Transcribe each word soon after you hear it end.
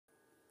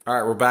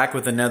Alright, we're back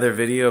with another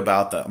video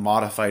about the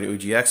modified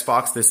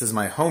ogxbox. This is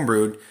my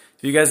homebrewed.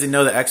 If you guys didn't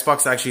know, the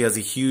Xbox actually has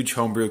a huge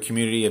homebrew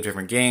community of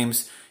different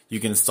games.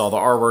 You can install the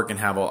artwork and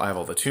I have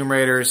all the Tomb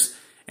Raiders.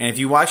 And if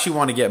you actually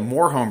want to get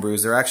more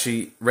homebrews, they're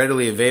actually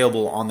readily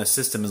available on the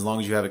system as long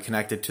as you have it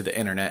connected to the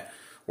internet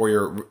or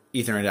your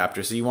Ethernet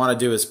adapter. So you want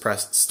to do is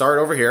press start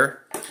over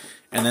here.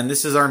 And then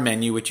this is our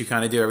menu, which you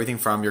kind of do everything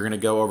from. You're going to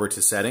go over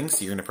to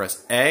settings. You're going to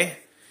press A.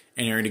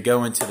 And you're going to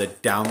go into the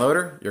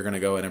downloader. You're going to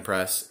go in and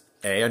press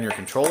A on your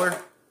controller.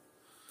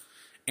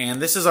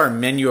 And this is our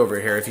menu over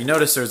here. If you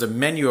notice, there's a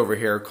menu over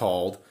here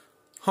called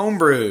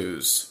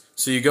Homebrews.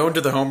 So you go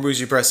into the Homebrews,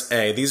 you press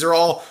A. These are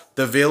all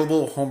the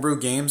available homebrew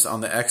games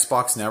on the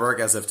Xbox network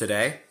as of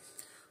today.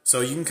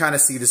 So you can kind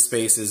of see the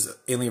spaces,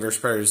 Alien vs.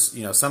 Predators.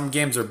 You know, some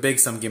games are big,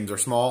 some games are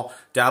small.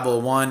 Diablo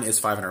 1 is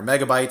 500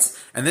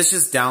 megabytes. And this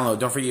is download.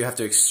 Don't forget you have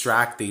to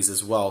extract these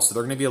as well. So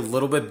they're going to be a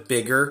little bit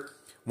bigger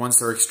once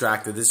they're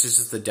extracted. This is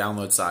just the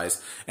download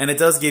size. And it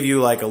does give you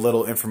like a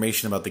little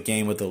information about the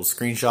game with a little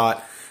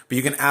screenshot. But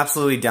you can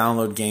absolutely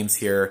download games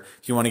here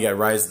if you want to get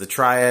Rise of the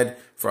Triad.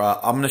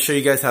 I'm going to show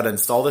you guys how to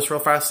install this real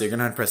fast. So you're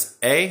going to press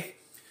A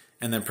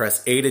and then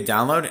press A to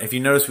download. If you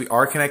notice, we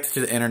are connected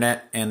to the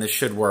internet and this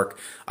should work.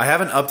 I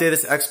haven't updated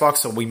this Xbox,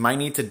 so we might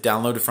need to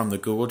download it from the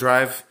Google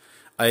Drive.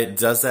 It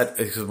does that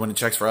when it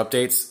checks for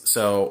updates.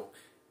 So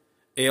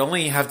you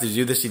only have to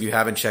do this if you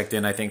haven't checked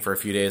in, I think, for a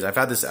few days. I've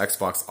had this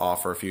Xbox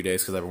off for a few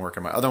days because I've been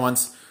working on my other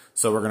ones.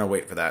 So we're going to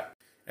wait for that.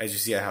 As you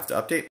see, I have to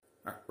update.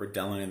 All right, we're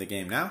downloading the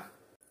game now.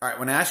 All right,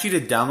 when I ask you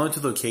to download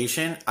to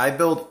location, I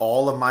build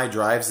all of my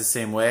drives the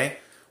same way.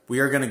 We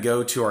are going to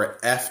go to our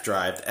F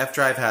drive. The F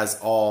drive has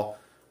all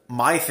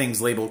my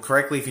things labeled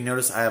correctly. If you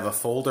notice, I have a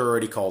folder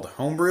already called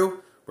Homebrew.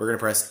 We're going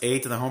to press A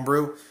to the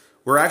Homebrew.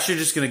 We're actually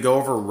just going to go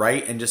over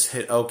right and just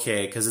hit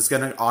OK because it's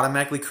going to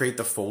automatically create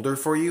the folder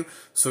for you.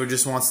 So it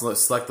just wants to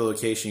select the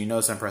location. You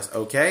notice I press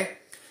OK.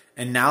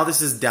 And now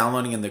this is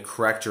downloading in the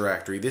correct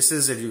directory. This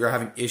is if you're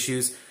having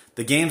issues.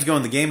 The games go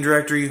in the game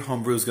directory,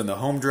 Homebrews go in the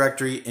home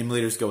directory,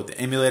 emulators go with the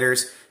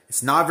emulators.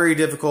 It's not very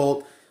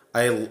difficult.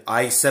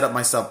 I set up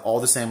my stuff all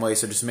the same way,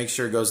 so just make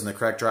sure it goes in the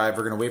correct drive.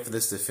 We're going to wait for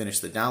this to finish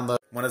the download.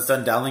 When it's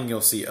done downloading, you'll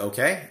see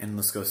OK, and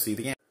let's go see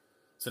the game.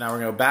 So now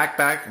we're going to go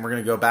back, and we're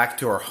going to go back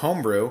to our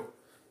Homebrew.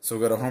 So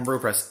we'll go to Homebrew,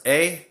 press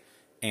A,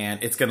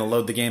 and it's going to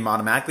load the game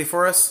automatically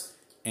for us.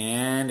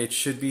 And it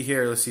should be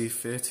here. Let's see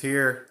if it's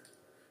here.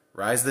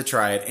 Rise of the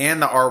Triad,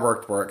 and the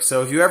artwork works.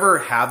 So if you ever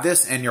have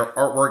this and your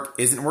artwork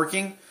isn't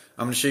working,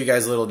 I'm going to show you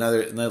guys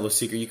another little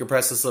secret. You can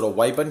press this little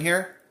white button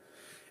here,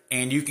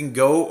 and you can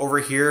go over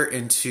here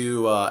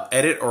into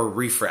edit or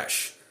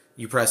refresh.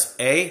 You press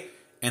A,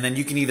 and then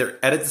you can either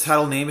edit the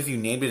title name if you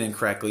named it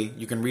incorrectly.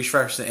 You can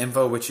refresh the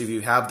info, which if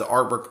you have the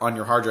artwork on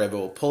your hard drive, it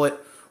will pull it.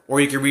 Or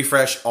you can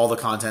refresh all the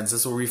contents.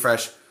 This will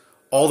refresh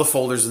all the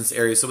folders in this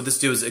area. So what this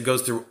does is it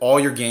goes through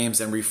all your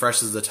games and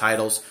refreshes the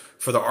titles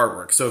for the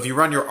artwork. So if you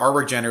run your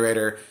artwork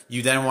generator,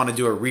 you then want to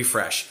do a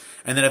refresh.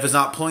 And then if it's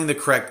not pulling the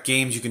correct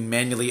games, you can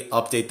manually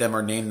update them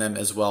or name them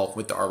as well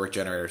with the artwork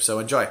generator. So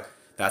enjoy.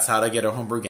 That's how to get a homebrew game.